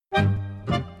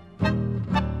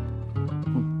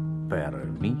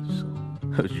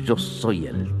Yo soy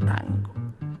el tango.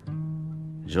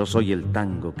 Yo soy el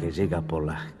tango que llega por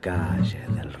las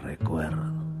calles del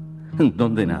recuerdo.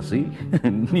 ¿Dónde nací?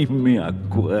 Ni me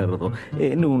acuerdo.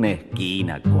 En una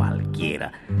esquina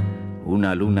cualquiera.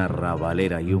 Una luna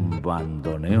rabalera y un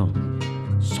bandoneón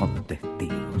son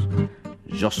testigos.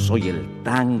 Yo soy el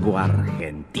tango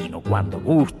argentino cuando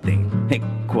guste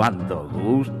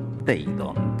y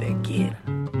donde quiera.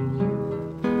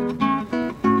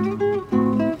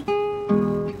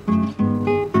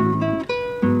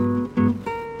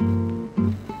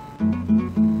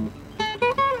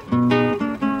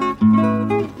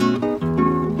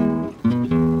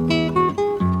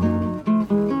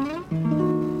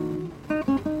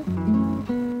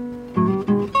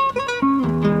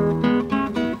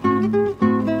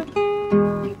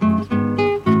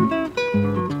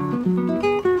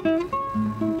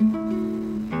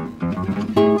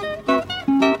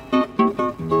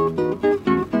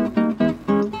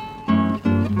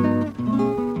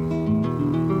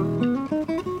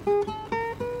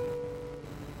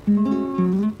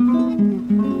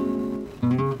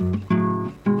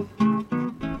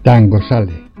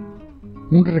 Tangozale,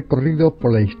 un recorrido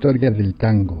por la historia del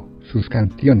tango, sus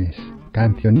canciones,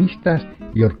 cancionistas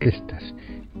y orquestas.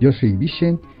 Yo soy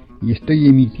Vicen y estoy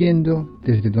emitiendo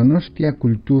desde Donostia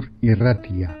Kultur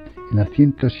Irratia, en la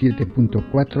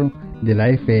 107.4 de la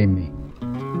FM.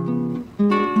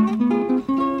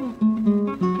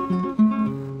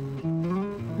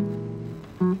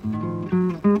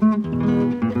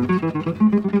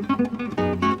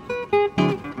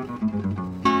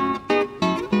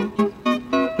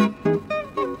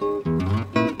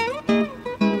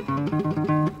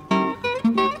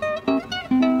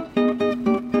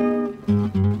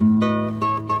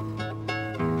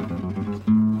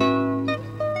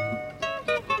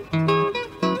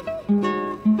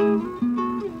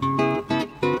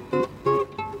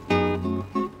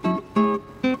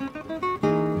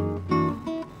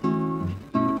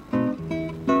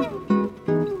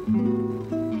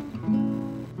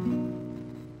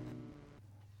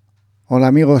 Hola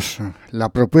amigos, la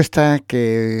propuesta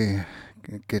que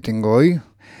tengo hoy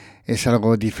es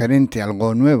algo diferente,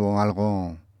 algo nuevo,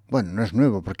 bueno, no es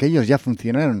nuevo, porque ellos ya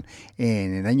funcionaron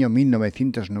en el año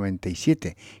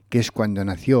 1997, que es cuando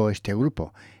nació este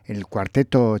grupo, el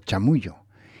Cuarteto Chamuyo.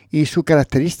 Y su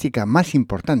característica más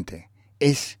importante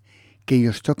es que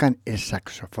ellos tocan el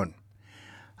saxofón.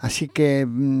 Así que,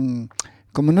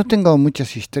 como no tengo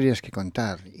muchas historias que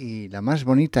contar, y la más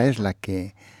bonita es la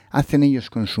que hacen ellos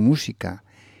con su música,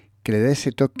 que le da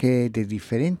ese toque de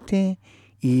diferente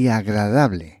y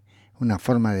agradable, una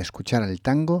forma de escuchar el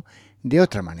tango de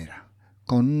otra manera,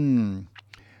 con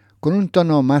un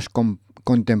tono más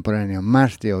contemporáneo,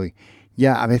 más de hoy.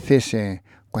 Ya a veces,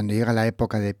 cuando llega la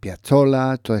época de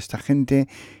Piazzolla, toda esta gente,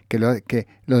 que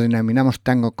lo denominamos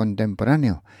tango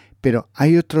contemporáneo, pero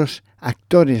hay otros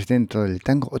actores dentro del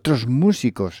tango, otros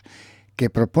músicos que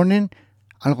proponen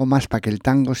algo más para que el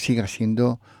tango siga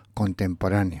siendo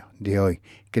contemporáneo de hoy,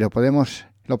 que lo podamos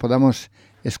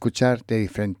escuchar de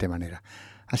diferente manera.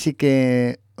 Así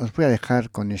que os voy a dejar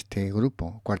con este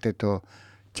grupo, Cuarteto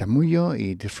Chamuyo,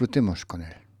 y disfrutemos con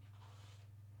él.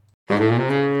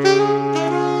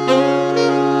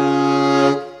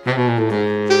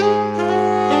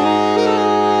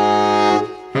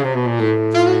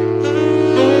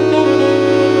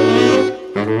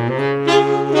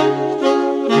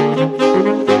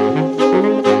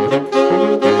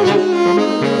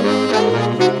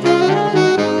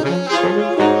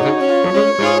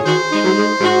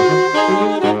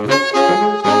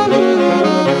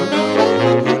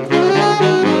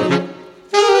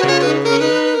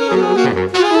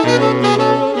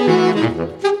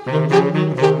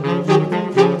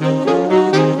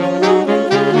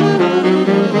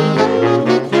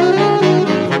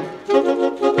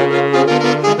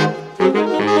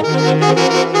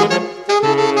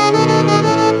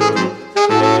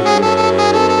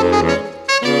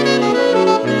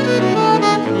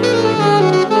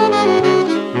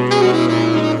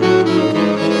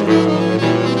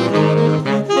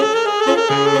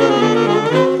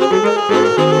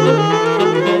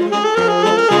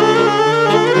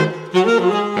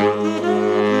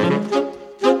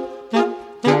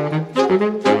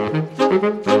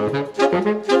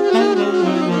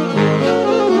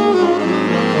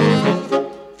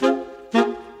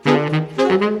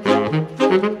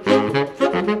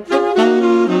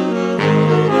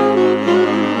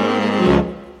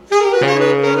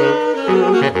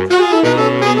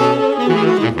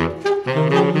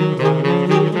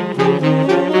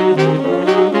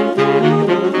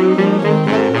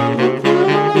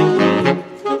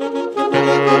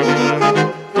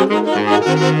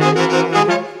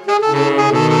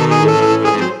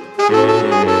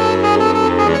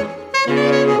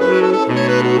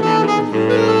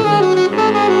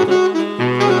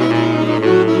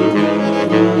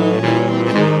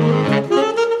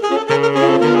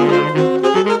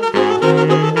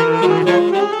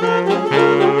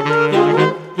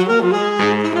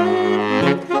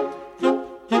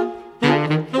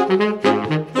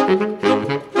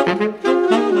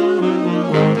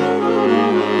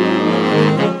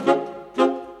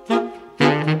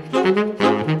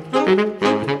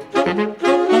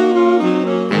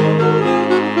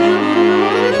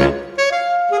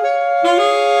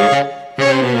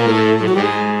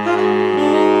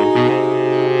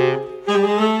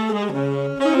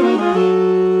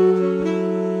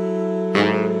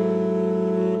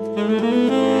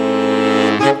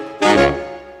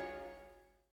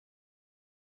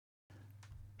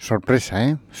 Sorpresa,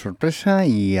 ¿eh? Sorpresa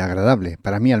y agradable.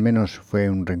 Para mí al menos fue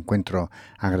un reencuentro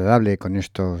agradable con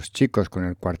estos chicos, con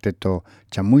el cuarteto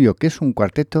Chamuyo, que es un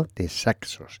cuarteto de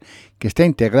saxos, que está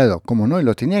integrado, como no, y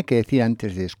lo tenía que decir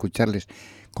antes de escucharles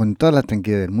con toda la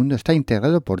tranquilidad del mundo, está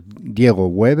integrado por Diego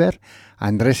Weber,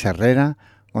 Andrés Herrera,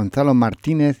 Gonzalo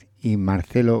Martínez y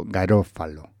Marcelo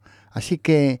Garófalo. Así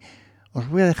que os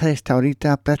voy a dejar esta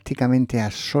horita prácticamente a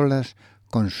solas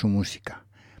con su música.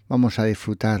 Vamos a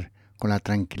disfrutar con la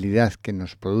tranquilidad que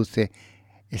nos produce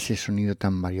ese sonido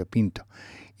tan variopinto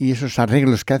y esos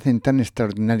arreglos que hacen tan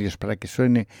extraordinarios para que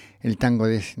suene el tango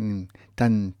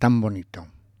tan bonito.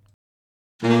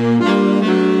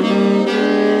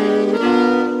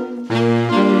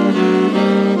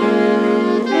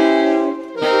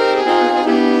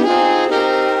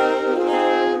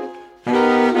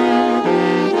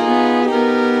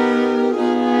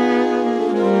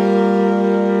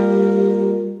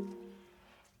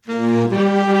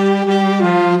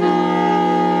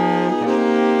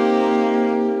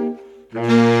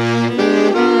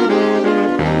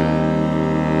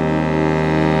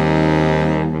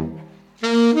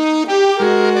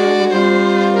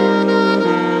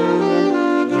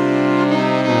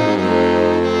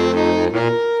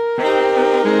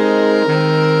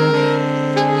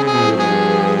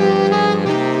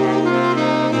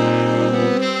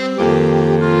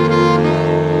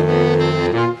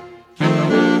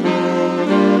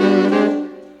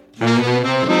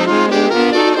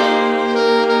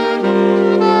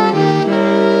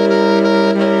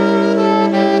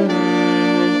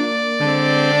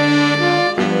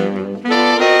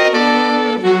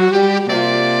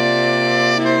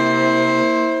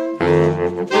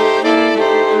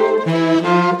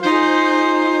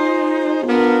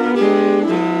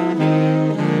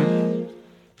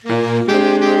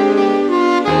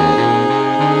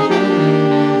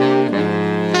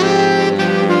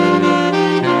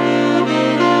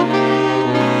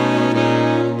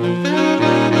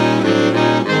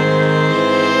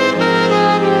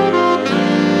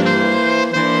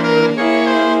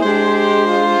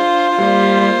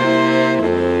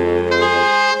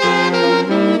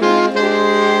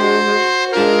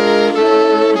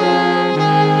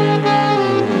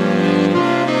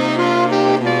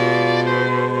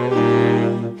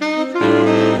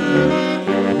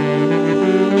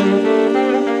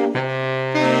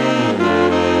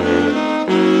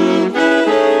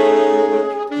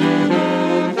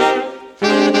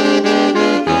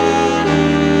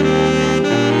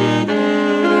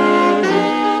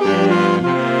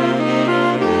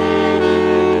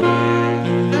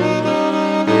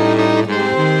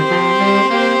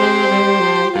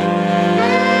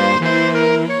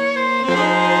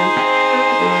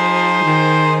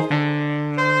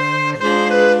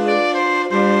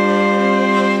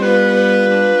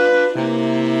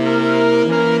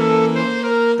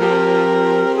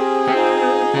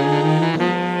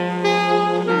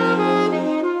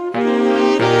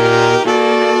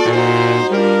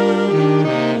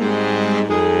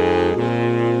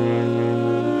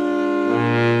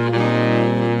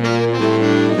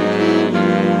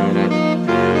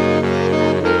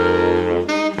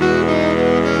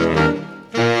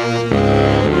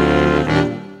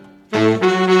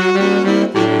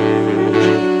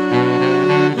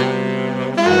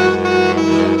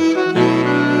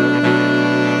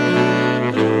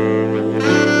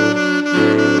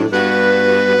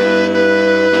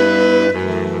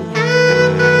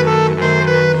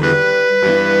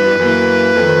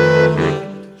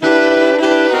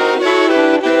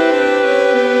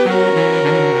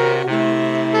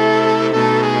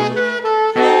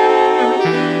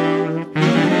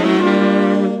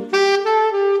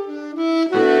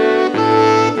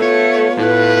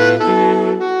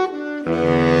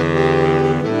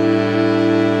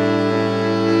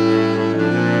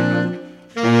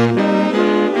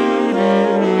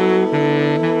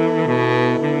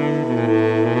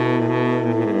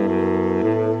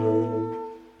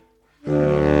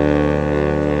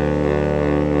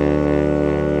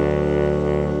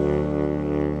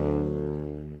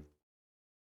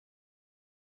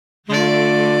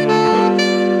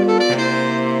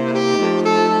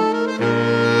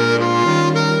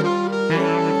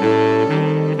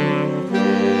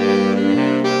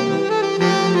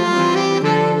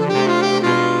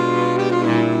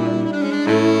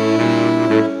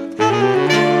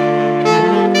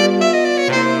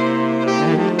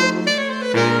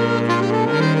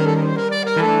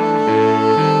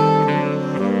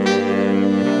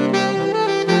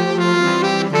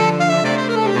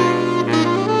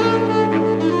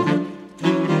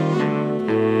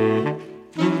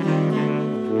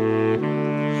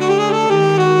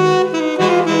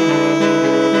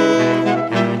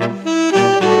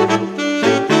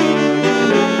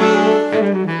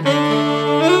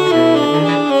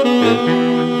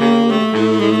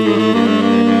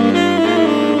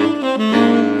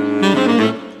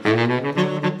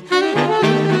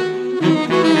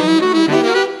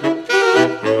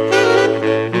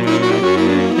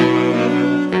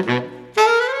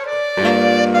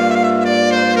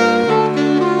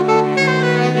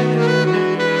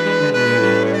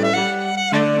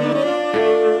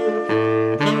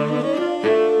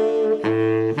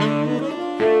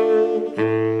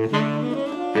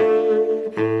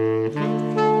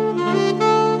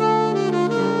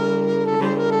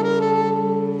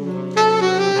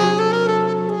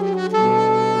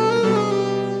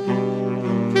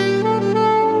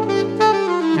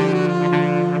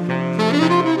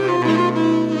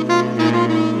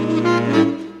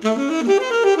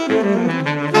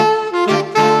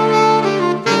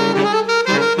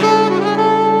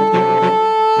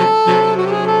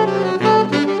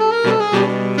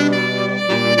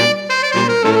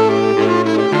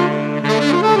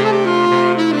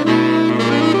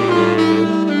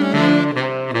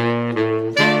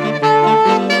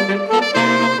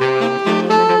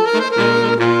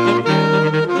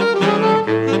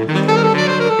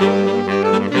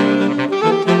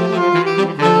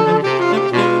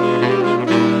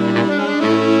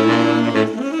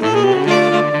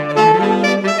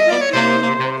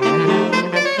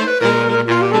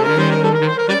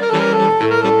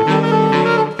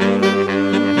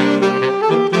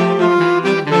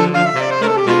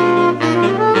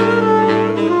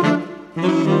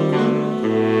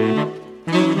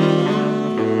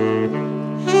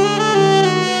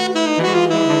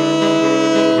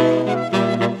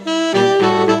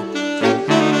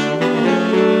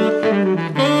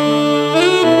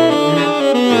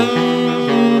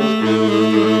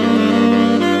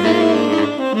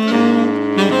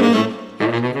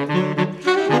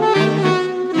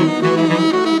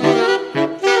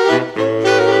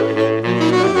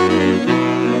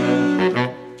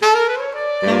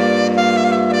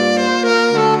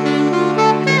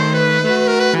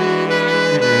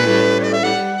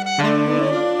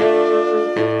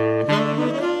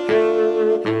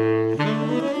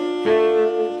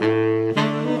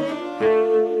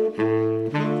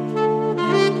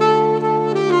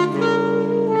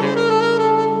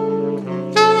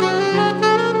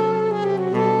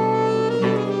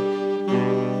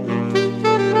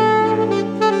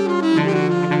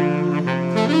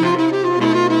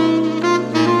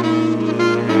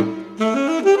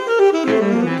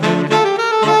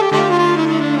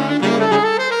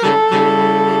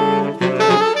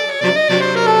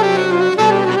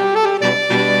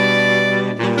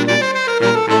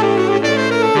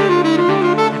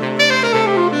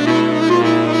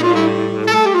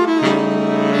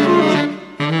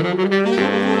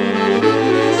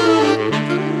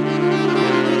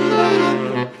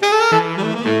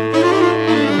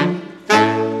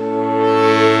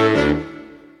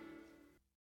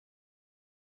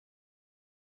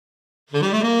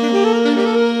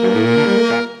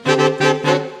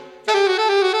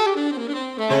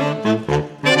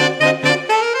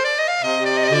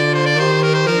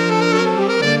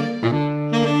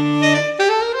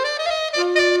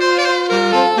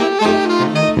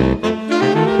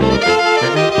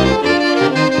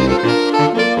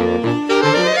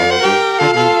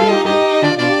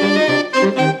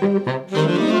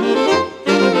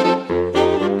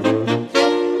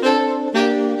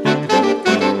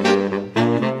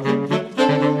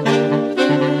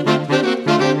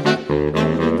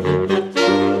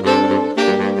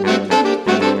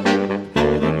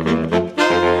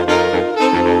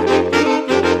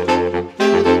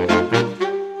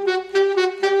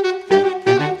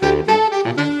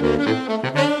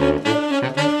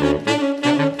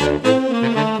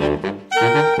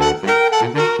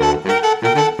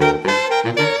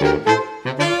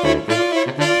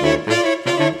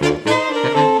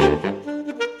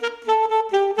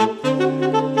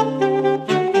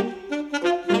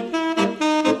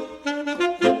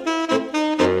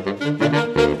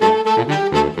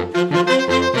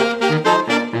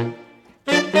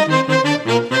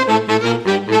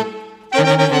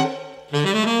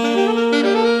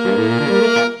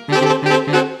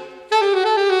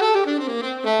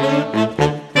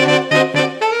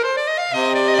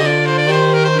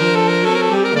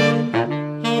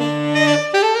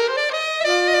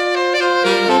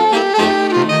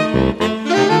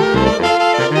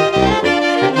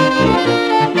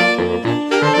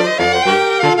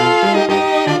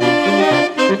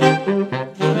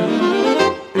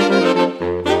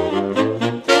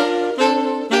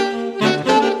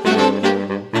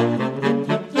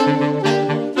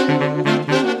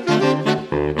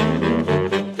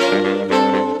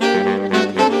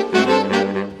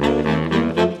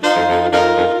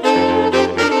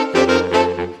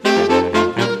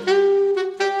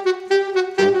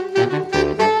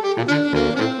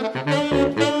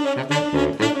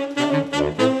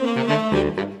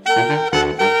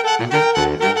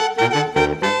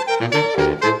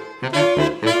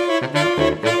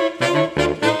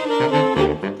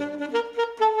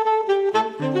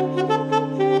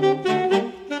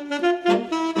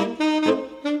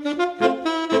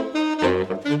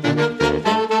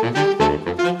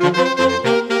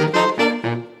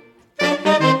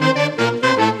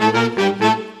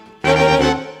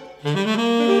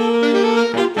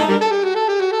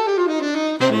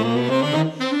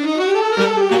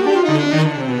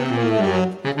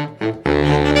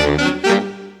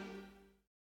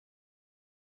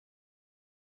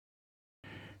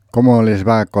 ¿Cómo les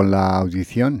va con la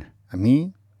audición? A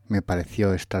mí me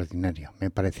pareció extraordinario, me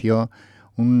pareció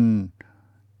un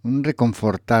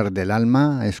reconfortar del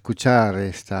alma escuchar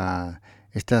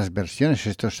estas versiones,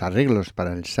 estos arreglos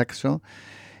para el saxo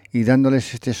y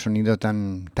dándoles este sonido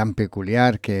tan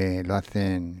peculiar que lo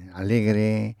hacen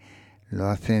alegre, lo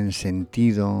hacen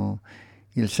sentido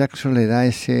y el saxo le da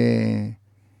ese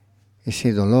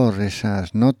dolor,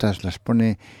 esas notas las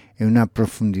pone en una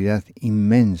profundidad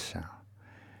inmensa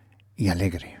y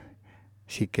alegre.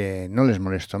 Así que no les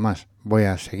molesto más. Voy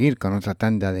a seguir con otra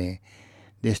tanda de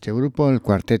este grupo, el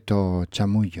Cuarteto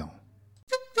Chamuyo.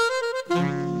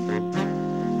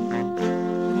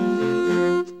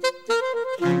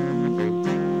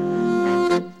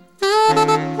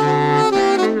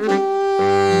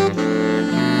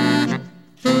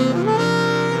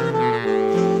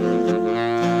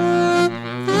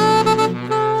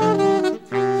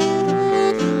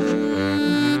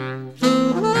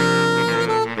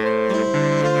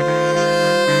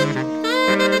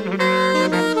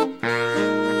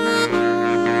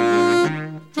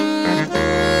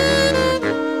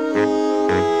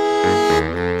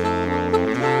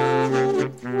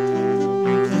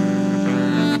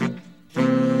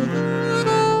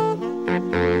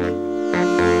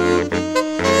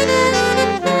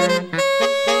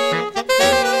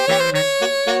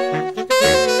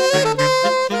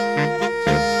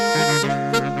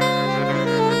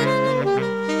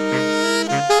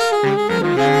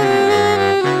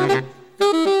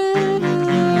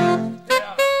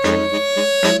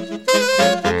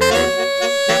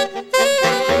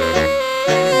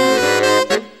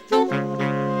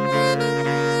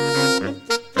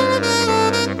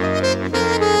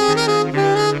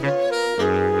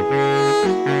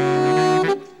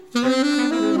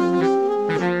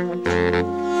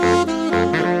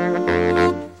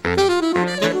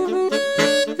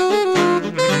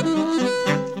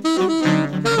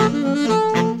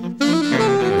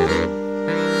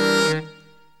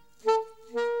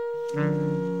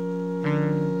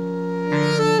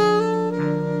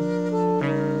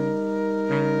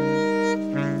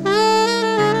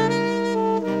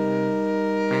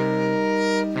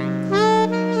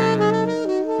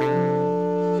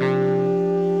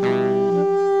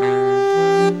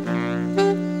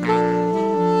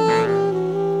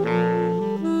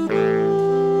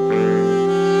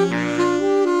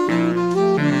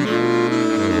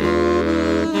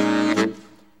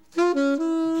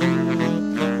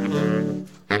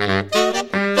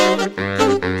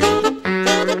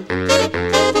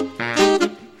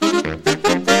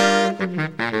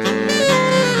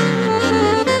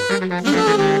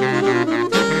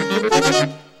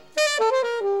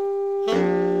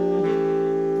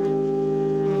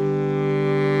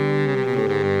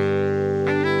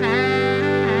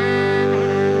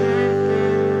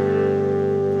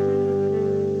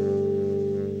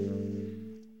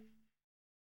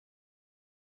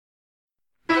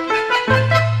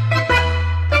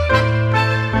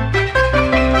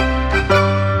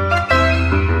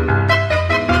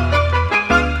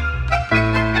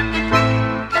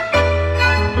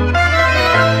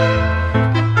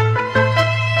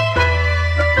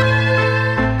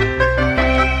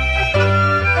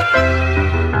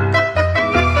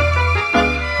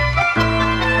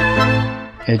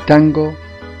 El tango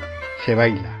se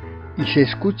baila y se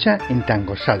escucha en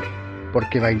Tangozale,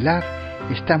 porque bailar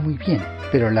está muy bien,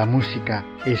 pero la música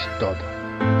es todo.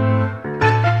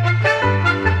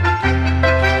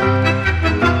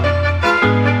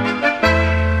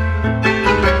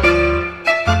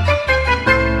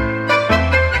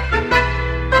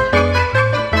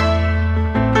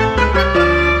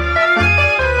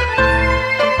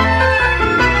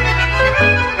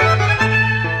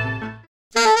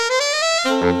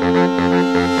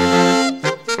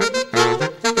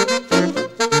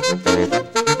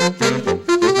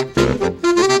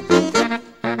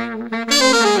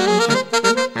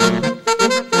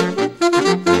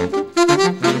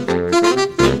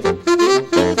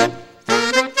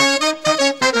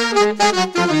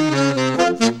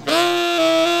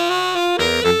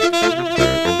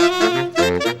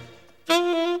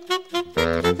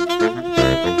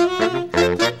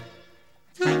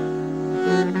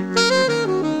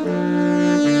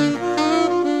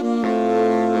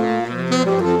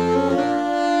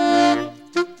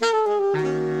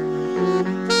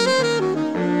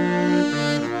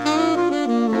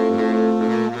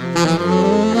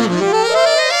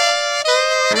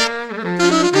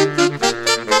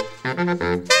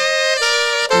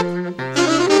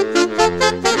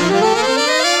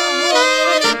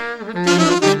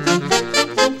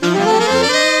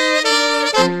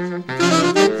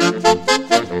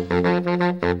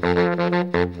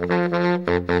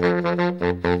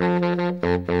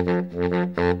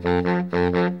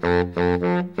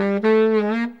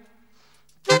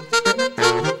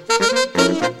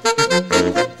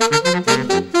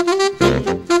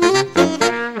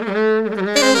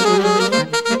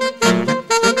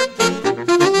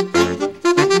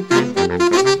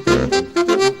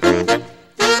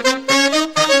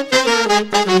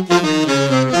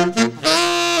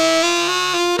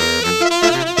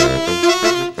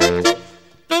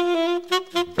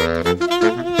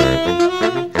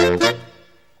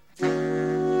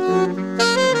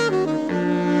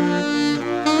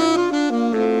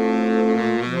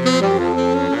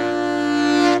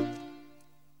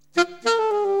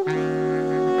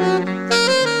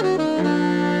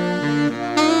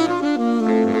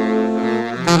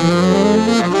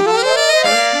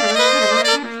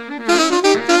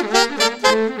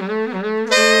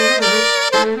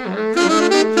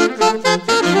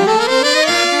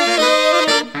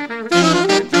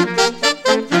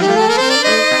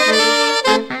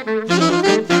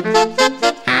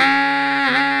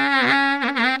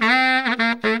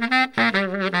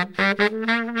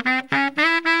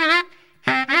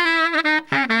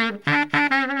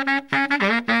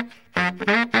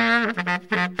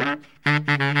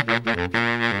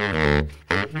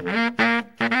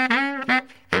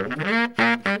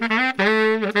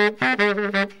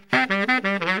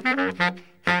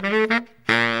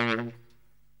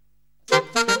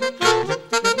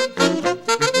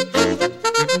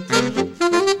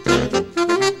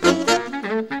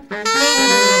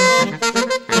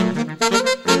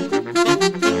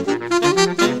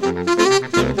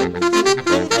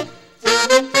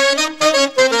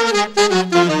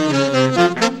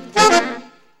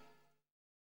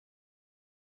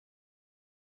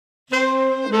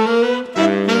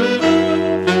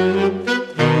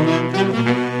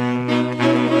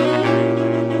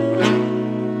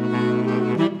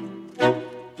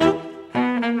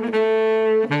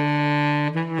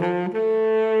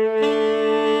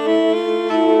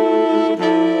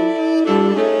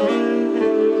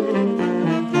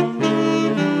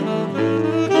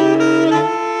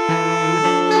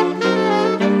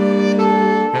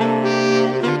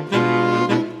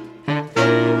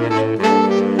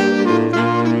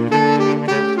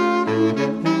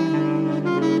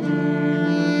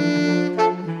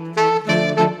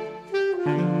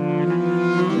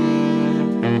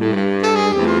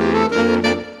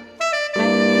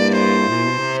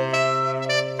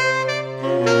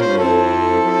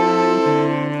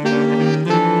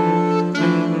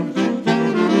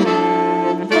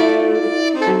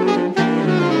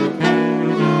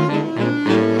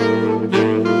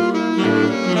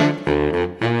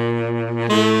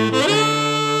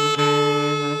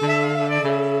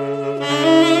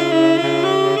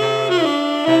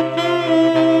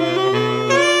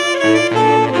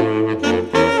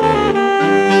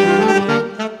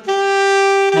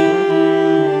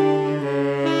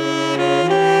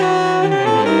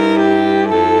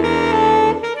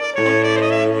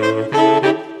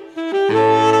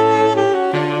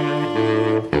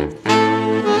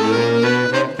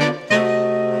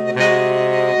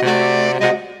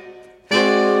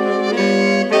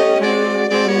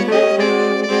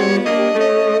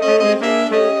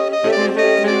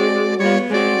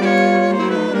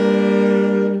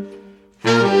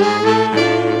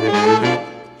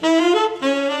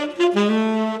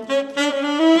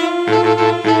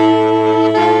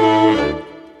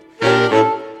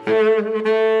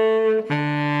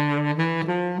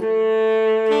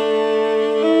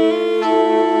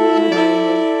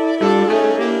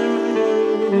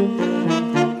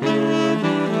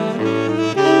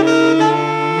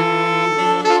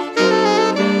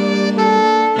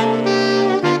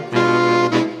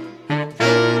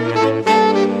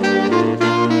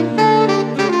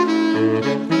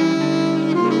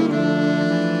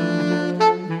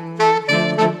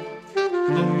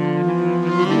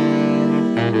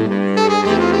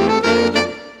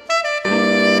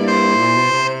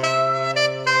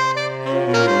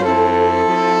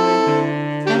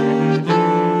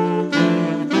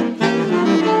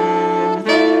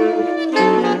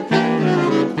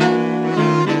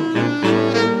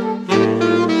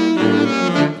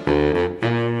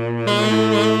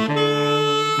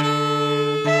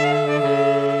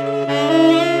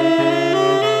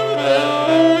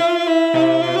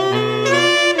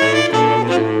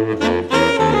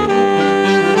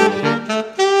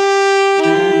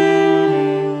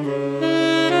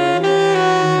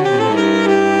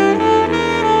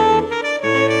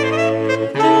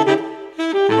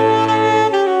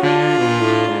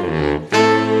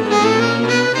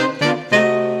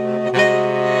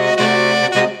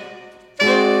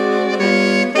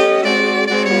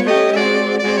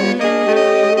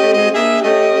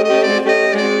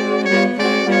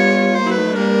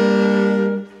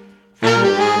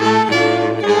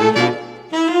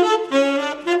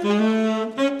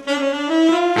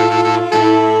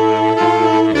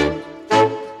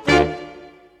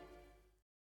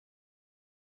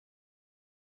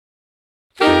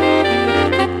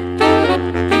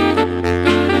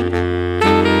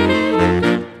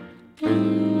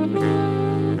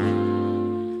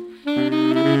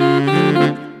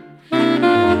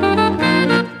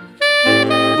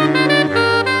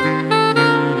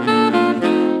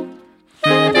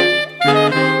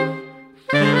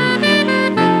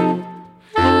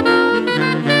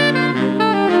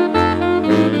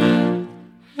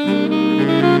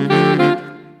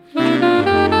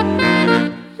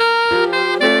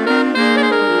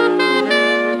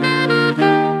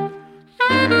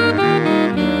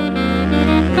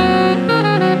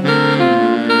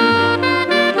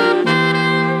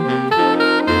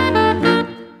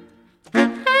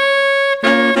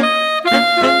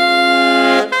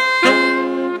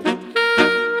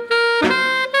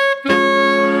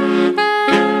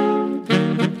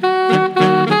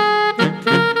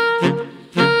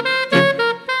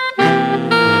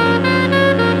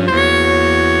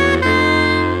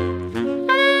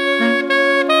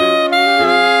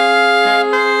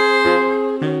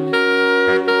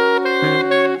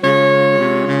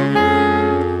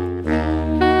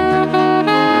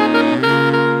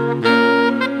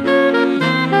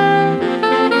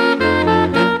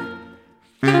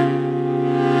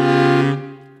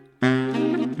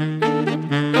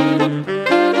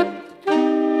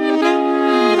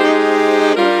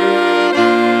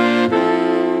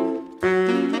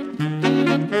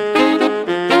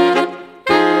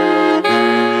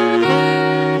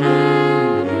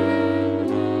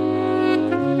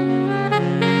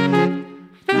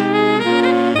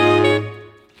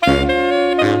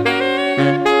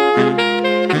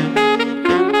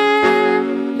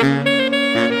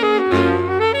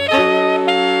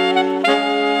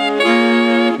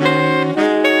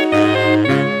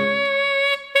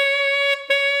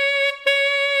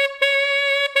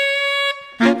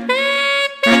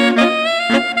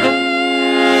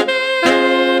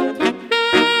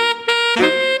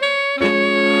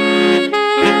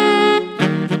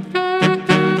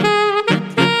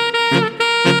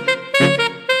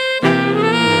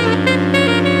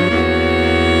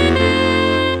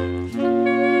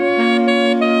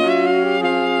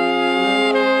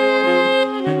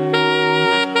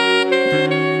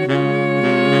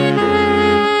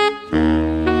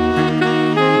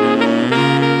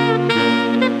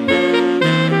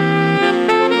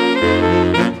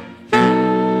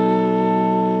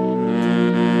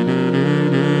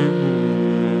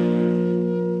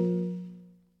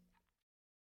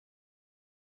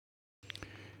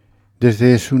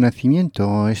 Desde su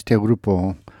nacimiento, este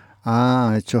grupo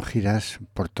ha hecho giras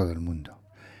por todo el mundo,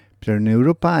 pero en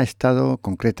Europa ha estado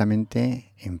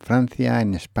concretamente en Francia,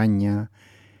 en España,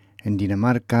 en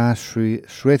Dinamarca,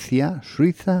 Suecia,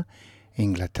 Suiza e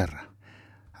Inglaterra.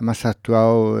 Además ha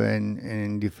actuado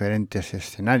en diferentes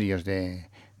escenarios de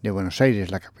Buenos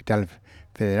Aires, la capital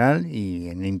federal, y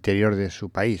en el interior de su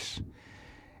país,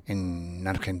 en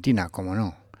Argentina, como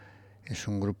no. Es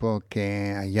un grupo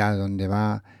que allá donde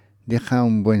va deja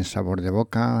un buen sabor de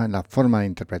boca, la forma de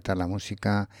interpretar la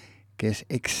música que es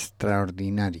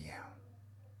extraordinaria.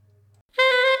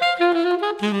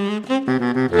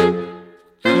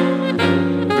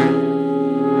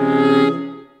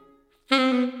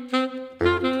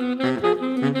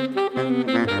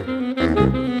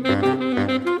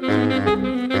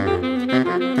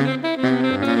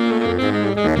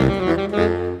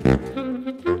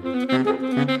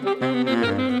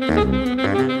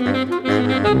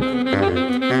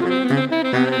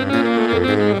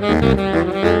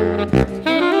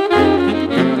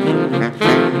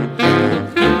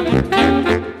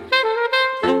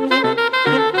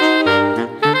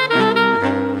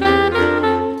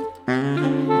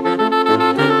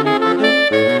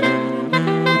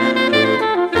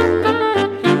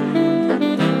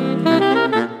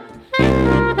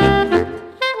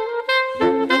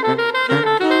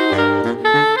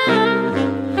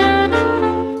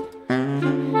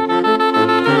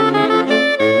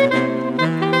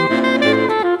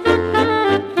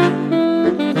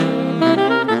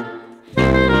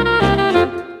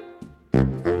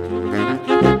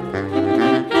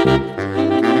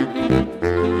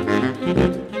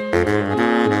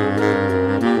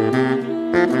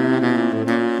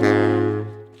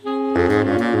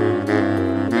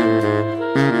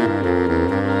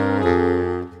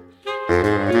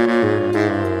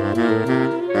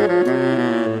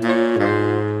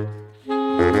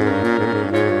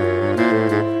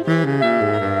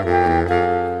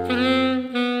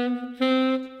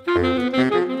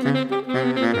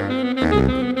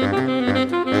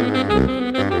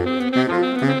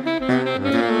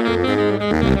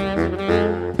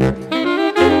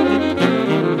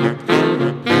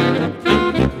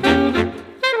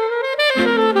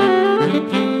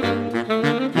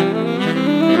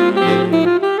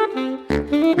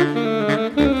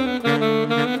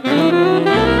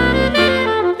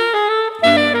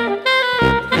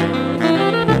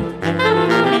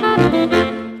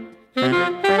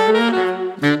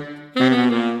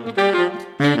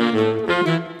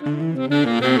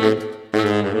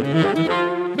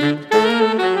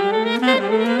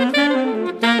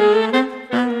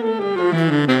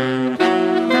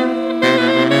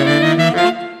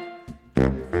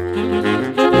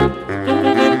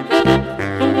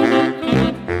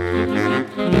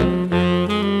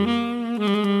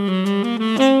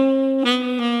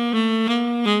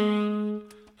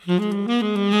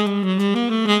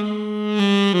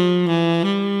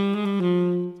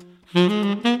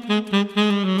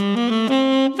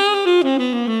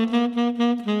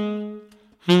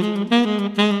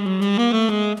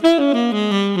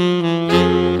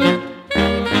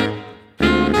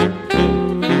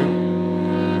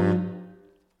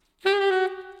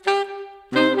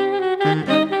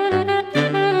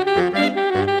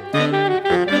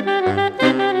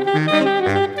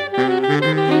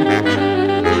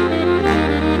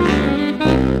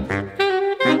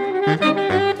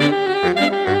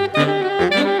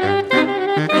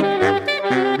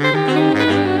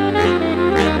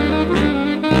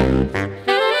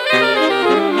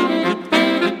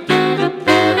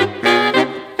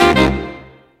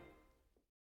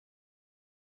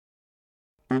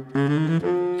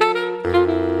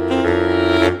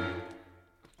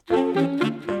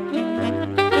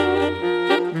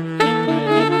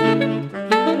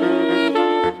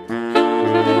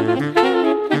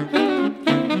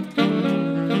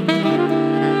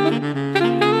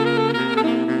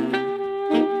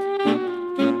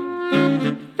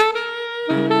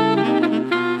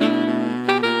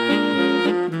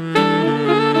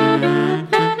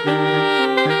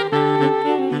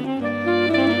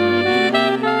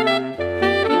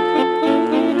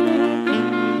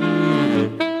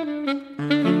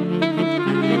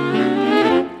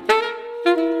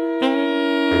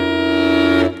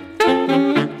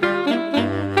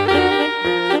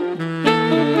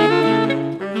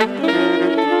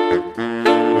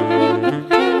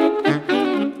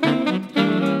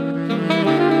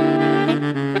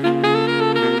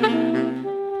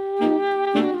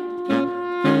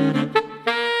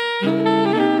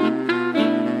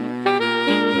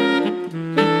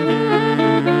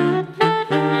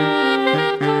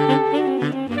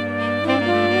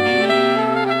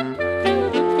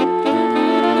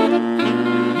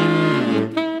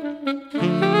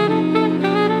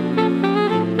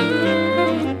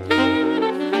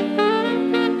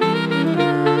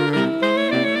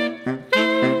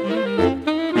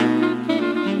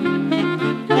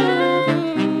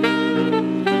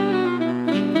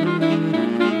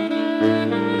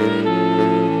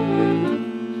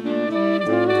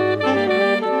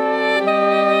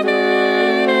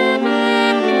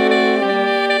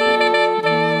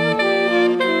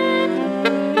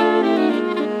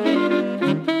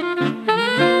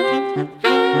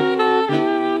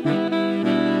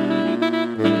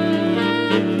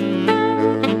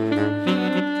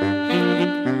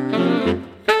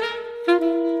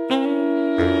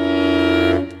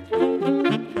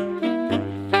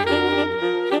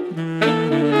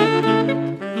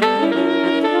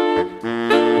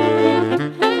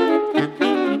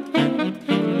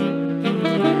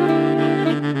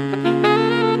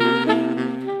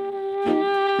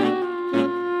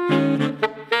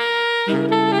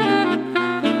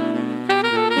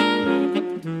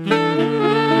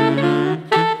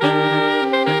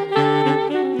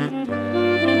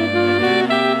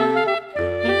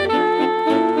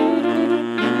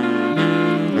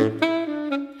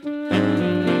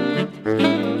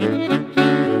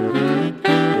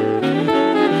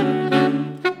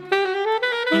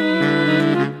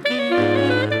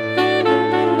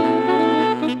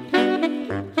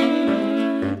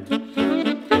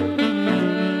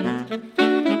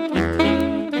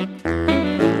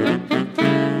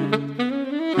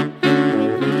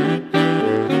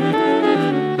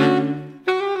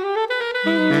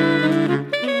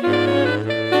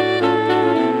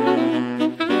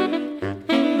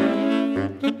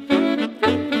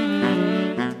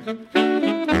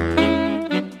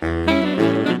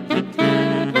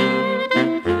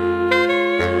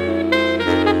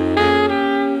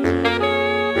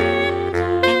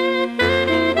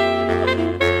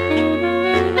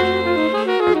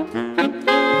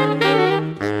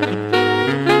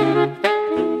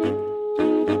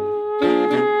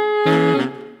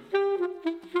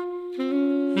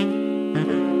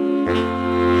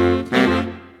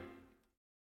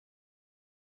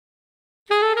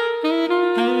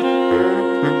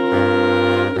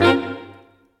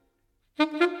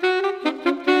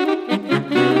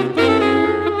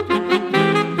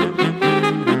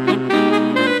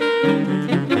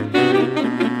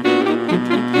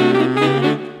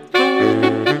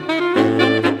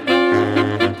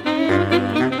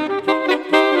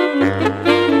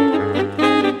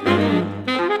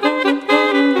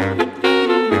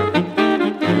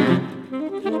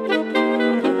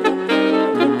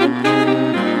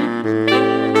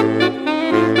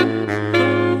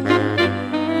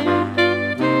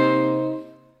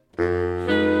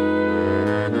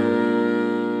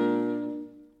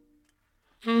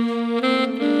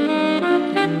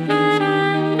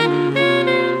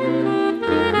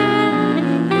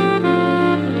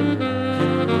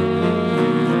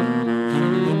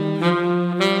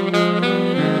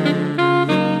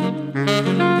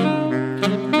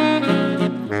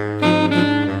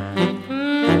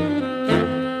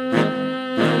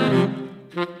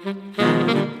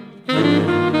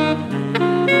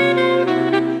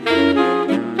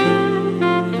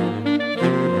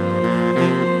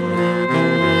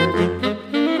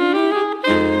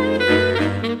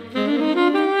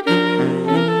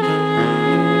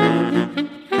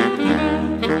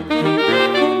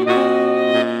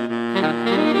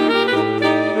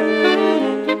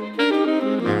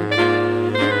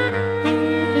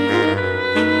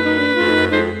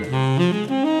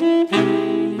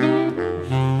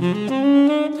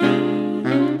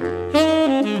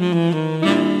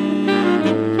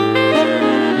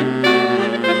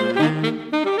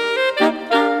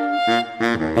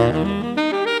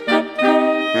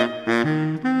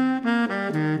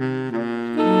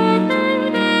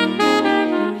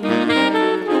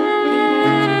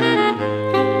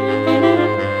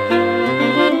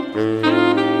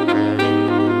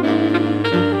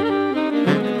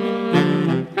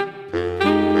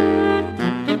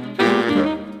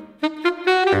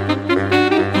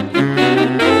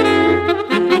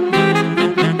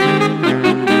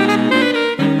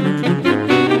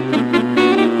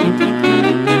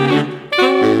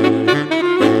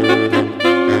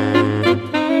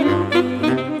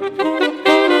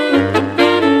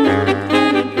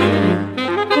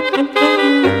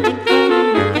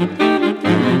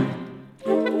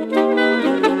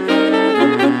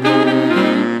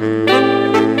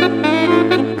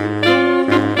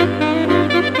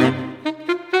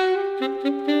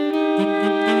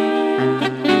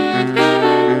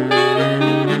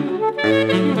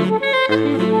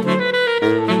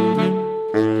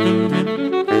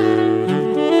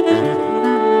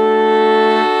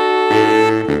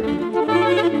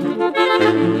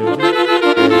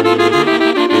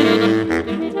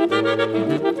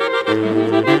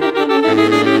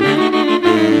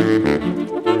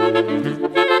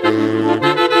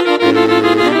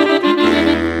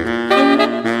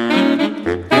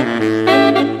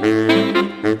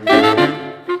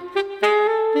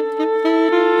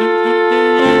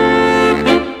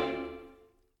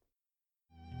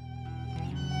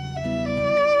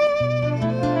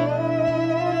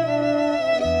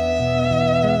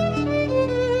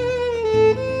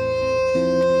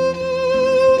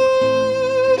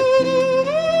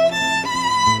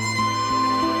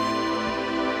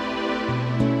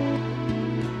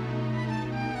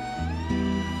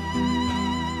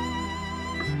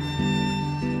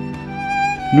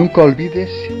 Nunca olvides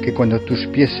que cuando tus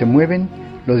pies se mueven,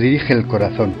 lo dirige el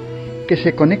corazón, que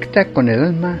se conecta con el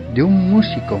alma de un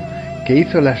músico que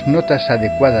hizo las notas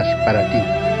adecuadas para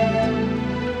ti.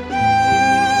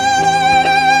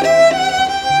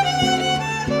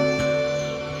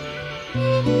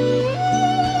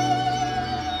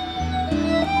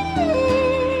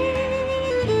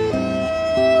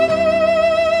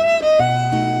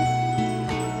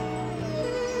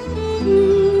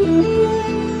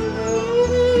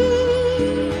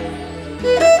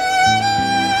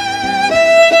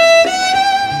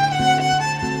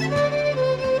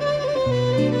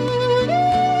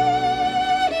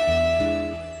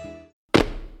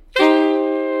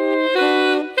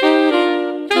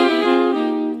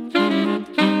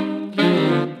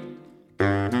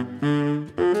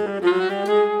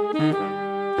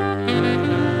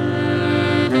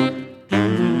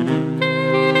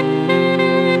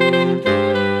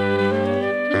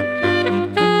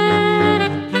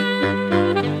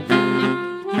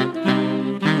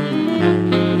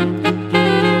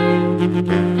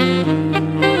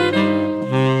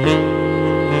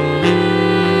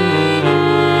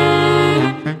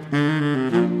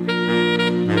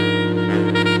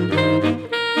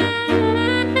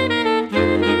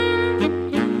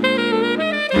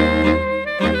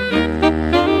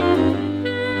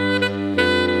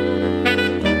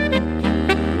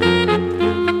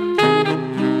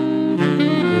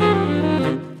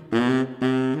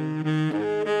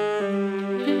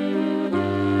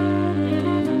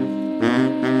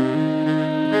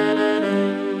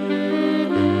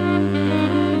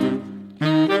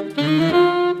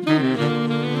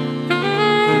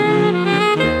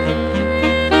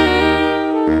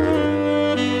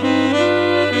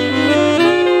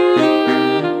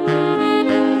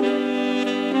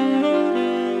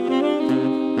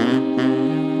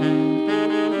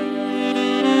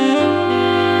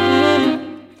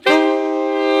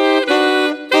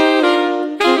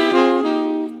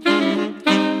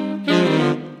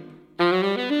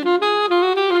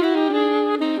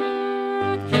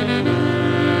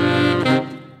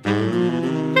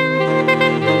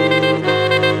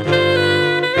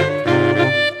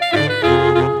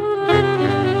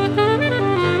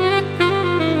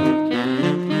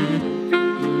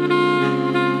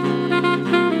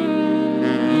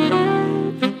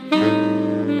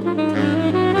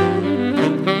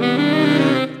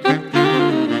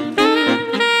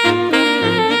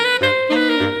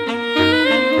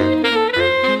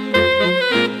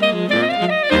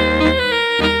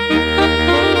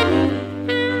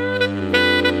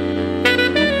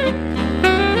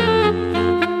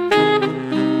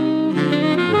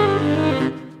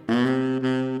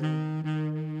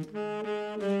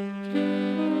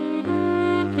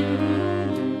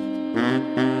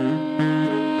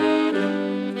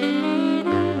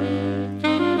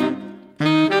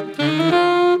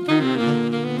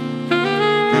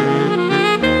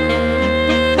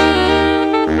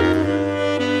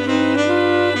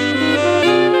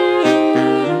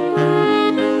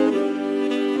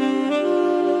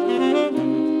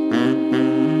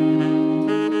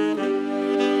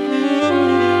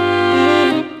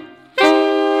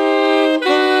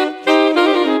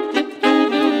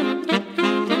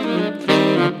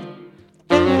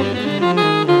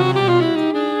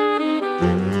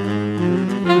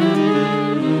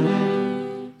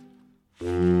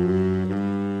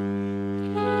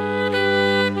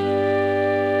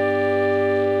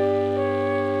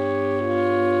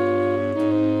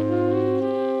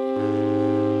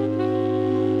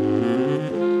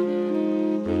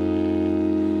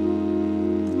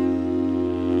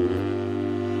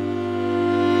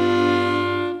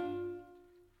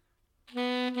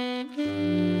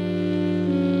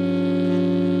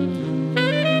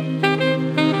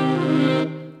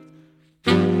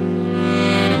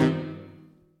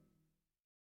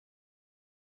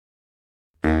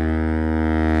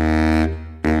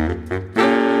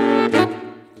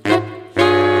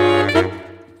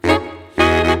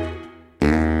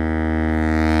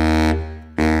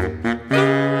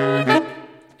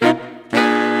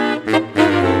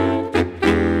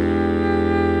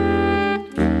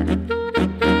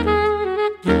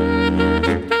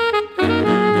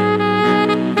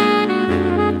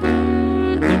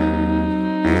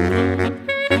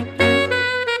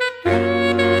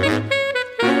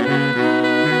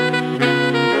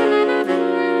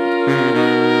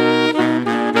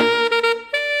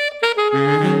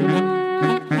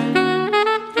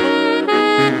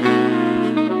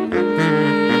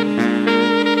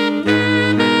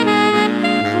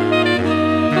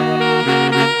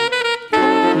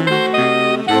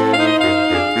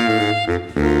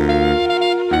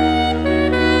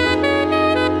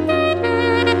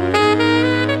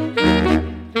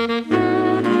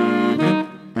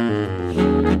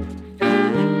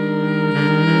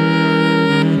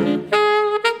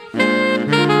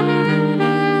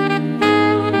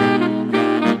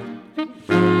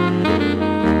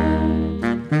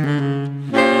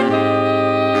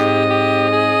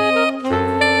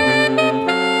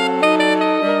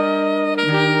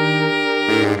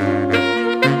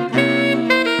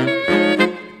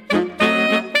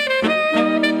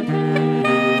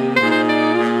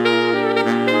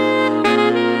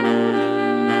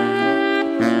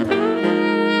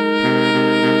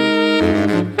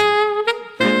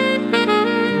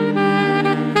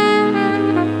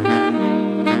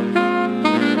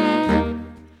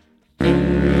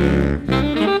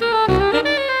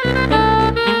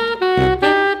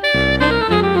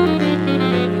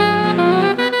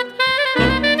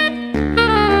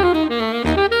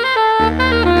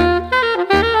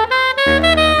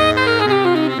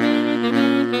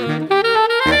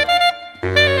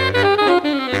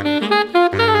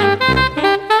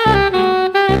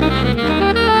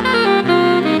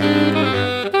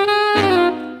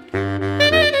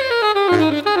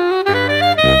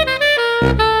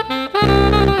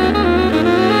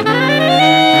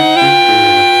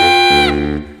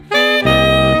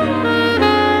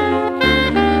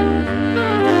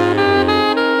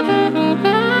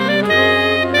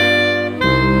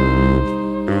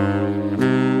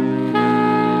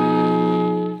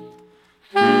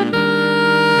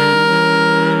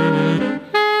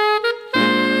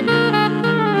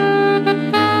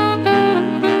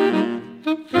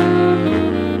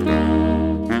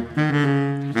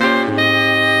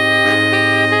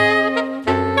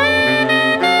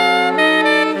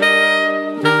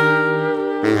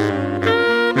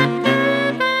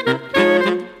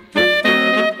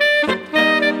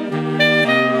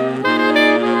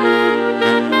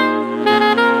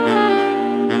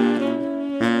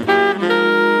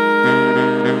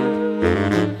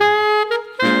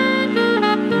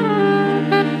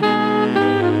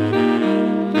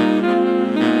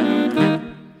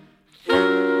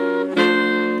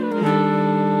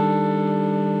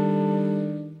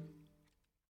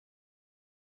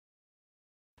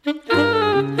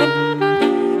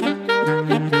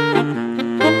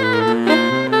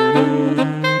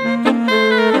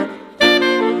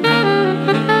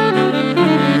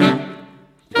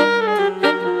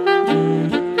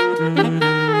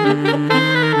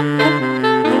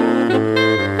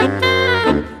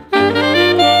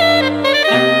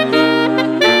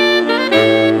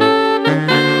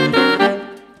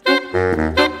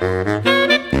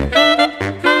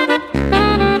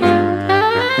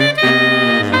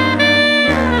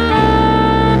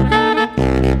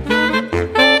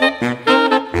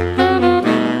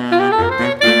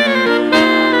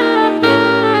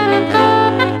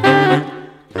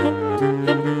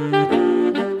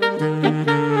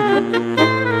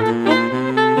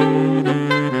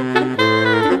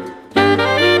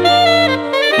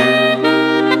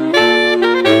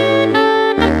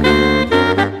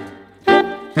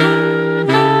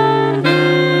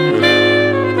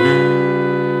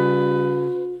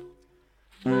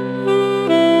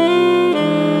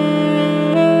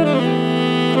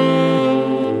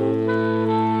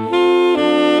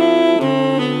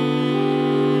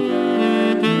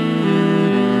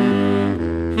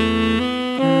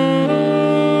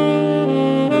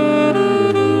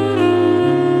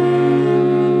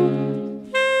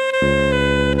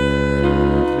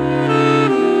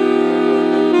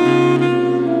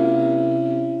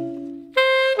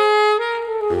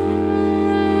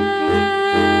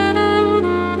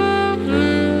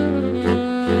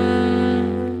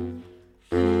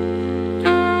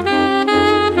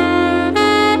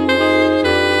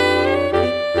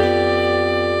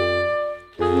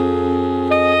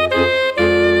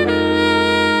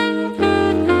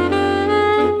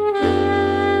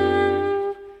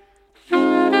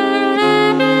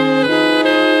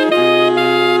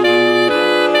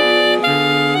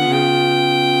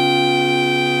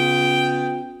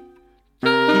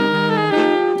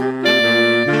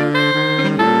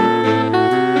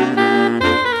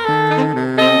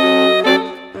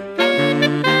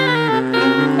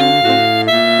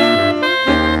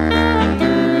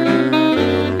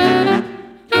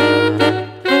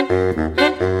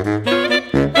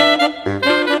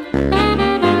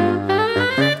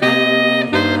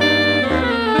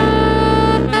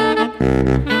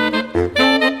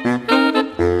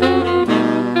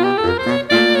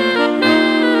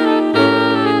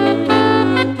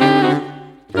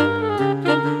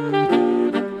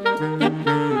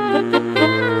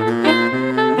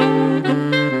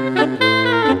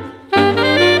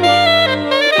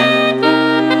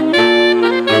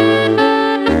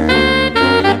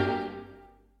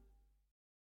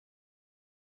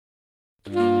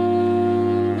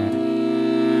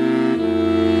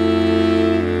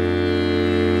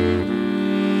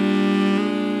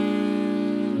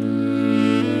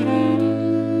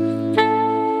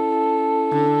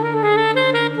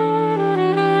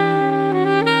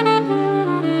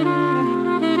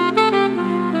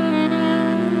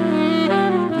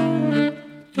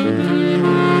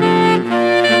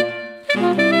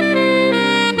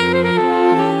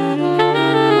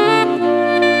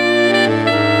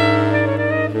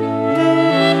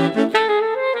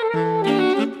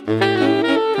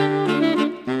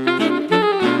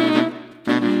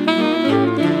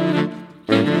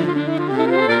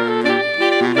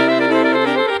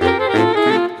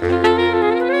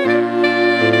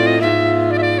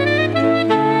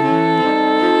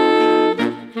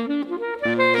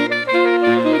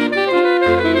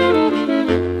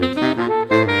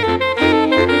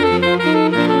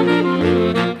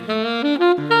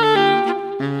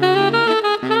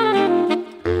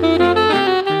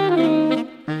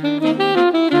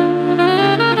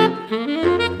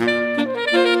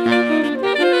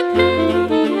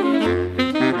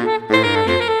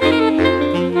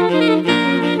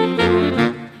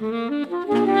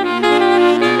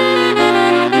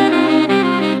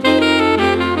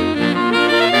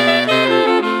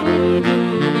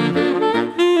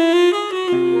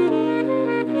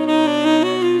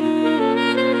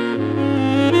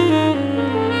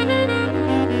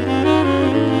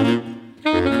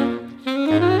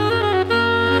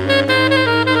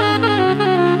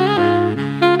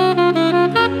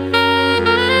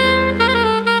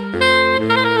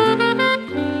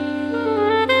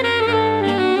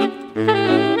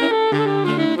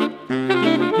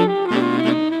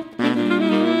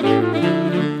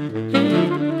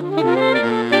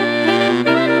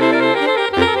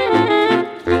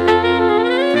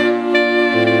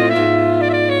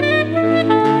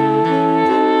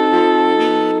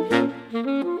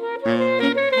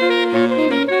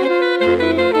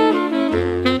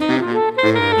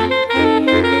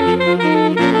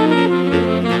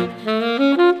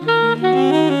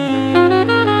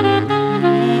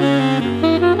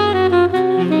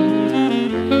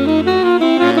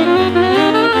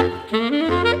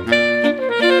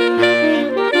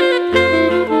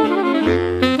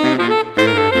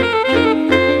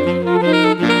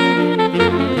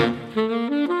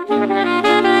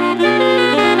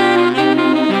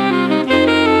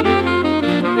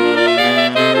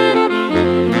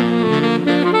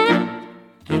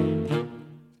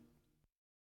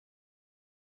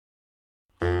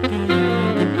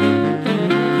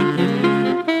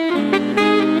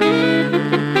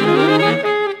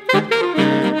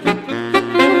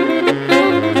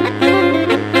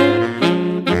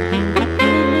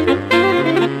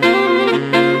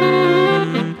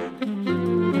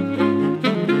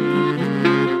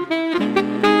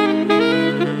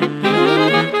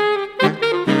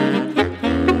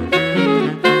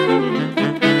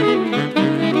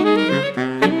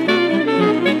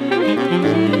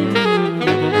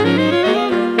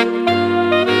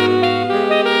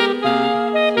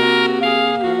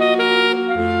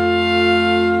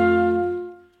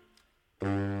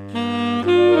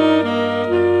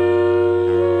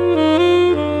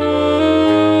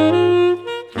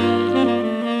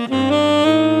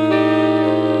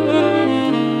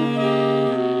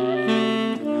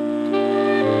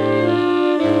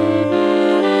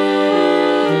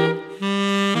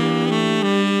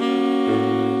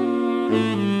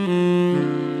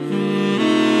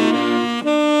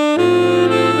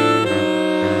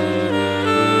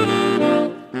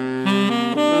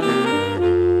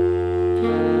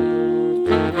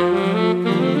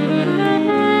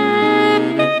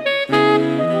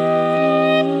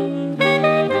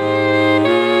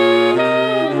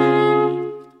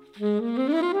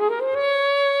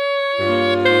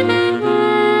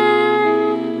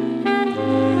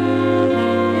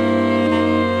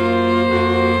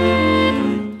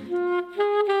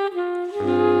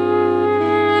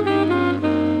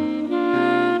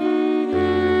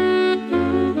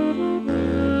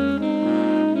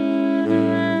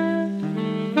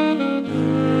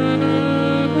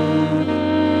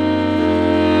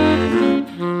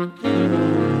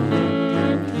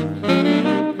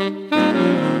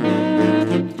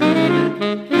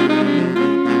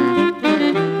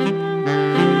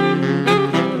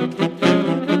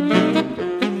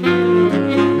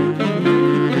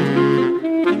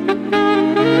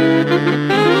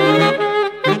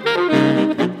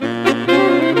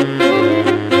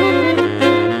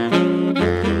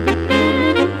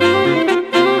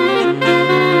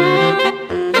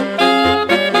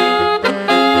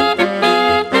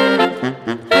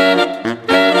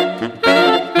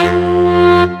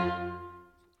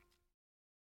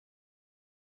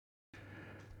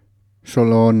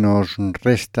 Solo nos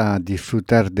resta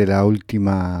disfrutar de la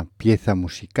última pieza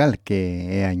musical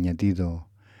que he añadido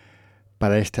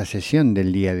para esta sesión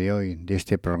del día de hoy, de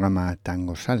este programa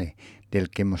Tangozale, del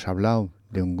que hemos hablado,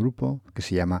 de un grupo que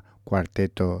se llama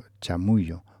Cuarteto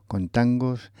Chamuyo, con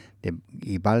tangos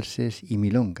y valses y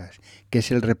milongas, que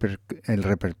es el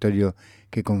repertorio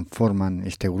que conforman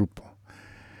este grupo.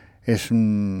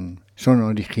 Son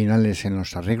originales en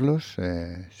los arreglos,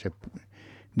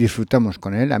 disfrutamos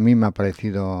con él, a mí me ha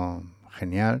parecido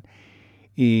genial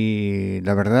y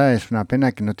la verdad es una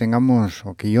pena que no tengamos,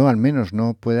 o que yo al menos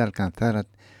no pueda alcanzar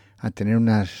a tener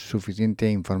una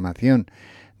suficiente información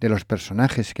de los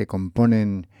personajes que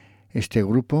componen este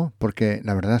grupo, porque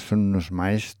la verdad son unos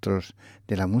maestros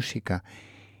de la música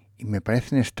y me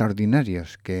parecen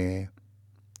extraordinarios que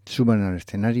suban al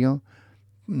escenario,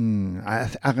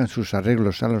 hagan sus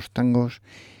arreglos a los tangos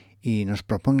y nos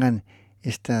propongan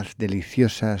estas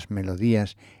deliciosas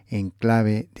melodías en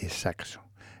clave de saxo.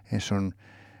 Son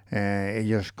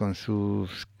ellos con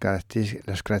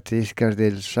las características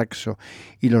del saxo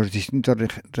y los distintos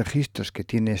registros que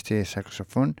tiene este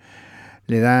saxofón,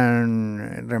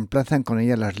 reemplazan con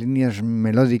ella las líneas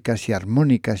melódicas y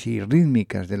armónicas y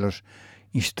rítmicas de los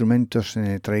instrumentos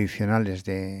tradicionales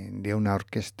de una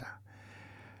orquesta.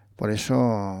 Por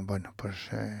eso, bueno, pues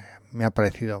me ha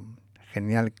parecido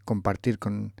genial compartir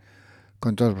con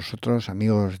todos vosotros,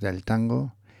 amigos del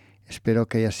tango. Espero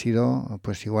que haya sido,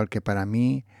 pues igual que para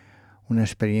mí, una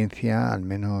experiencia al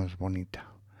menos bonita.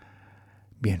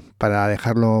 Bien, para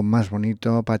dejarlo más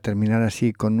bonito, para terminar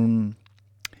así con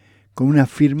una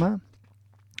firma,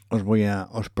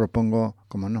 os propongo,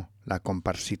 como no, la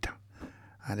comparsita.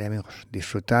 Vale, amigos,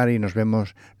 disfrutar y nos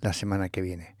vemos la semana que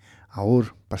viene.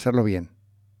 Agur, pasarlo bien.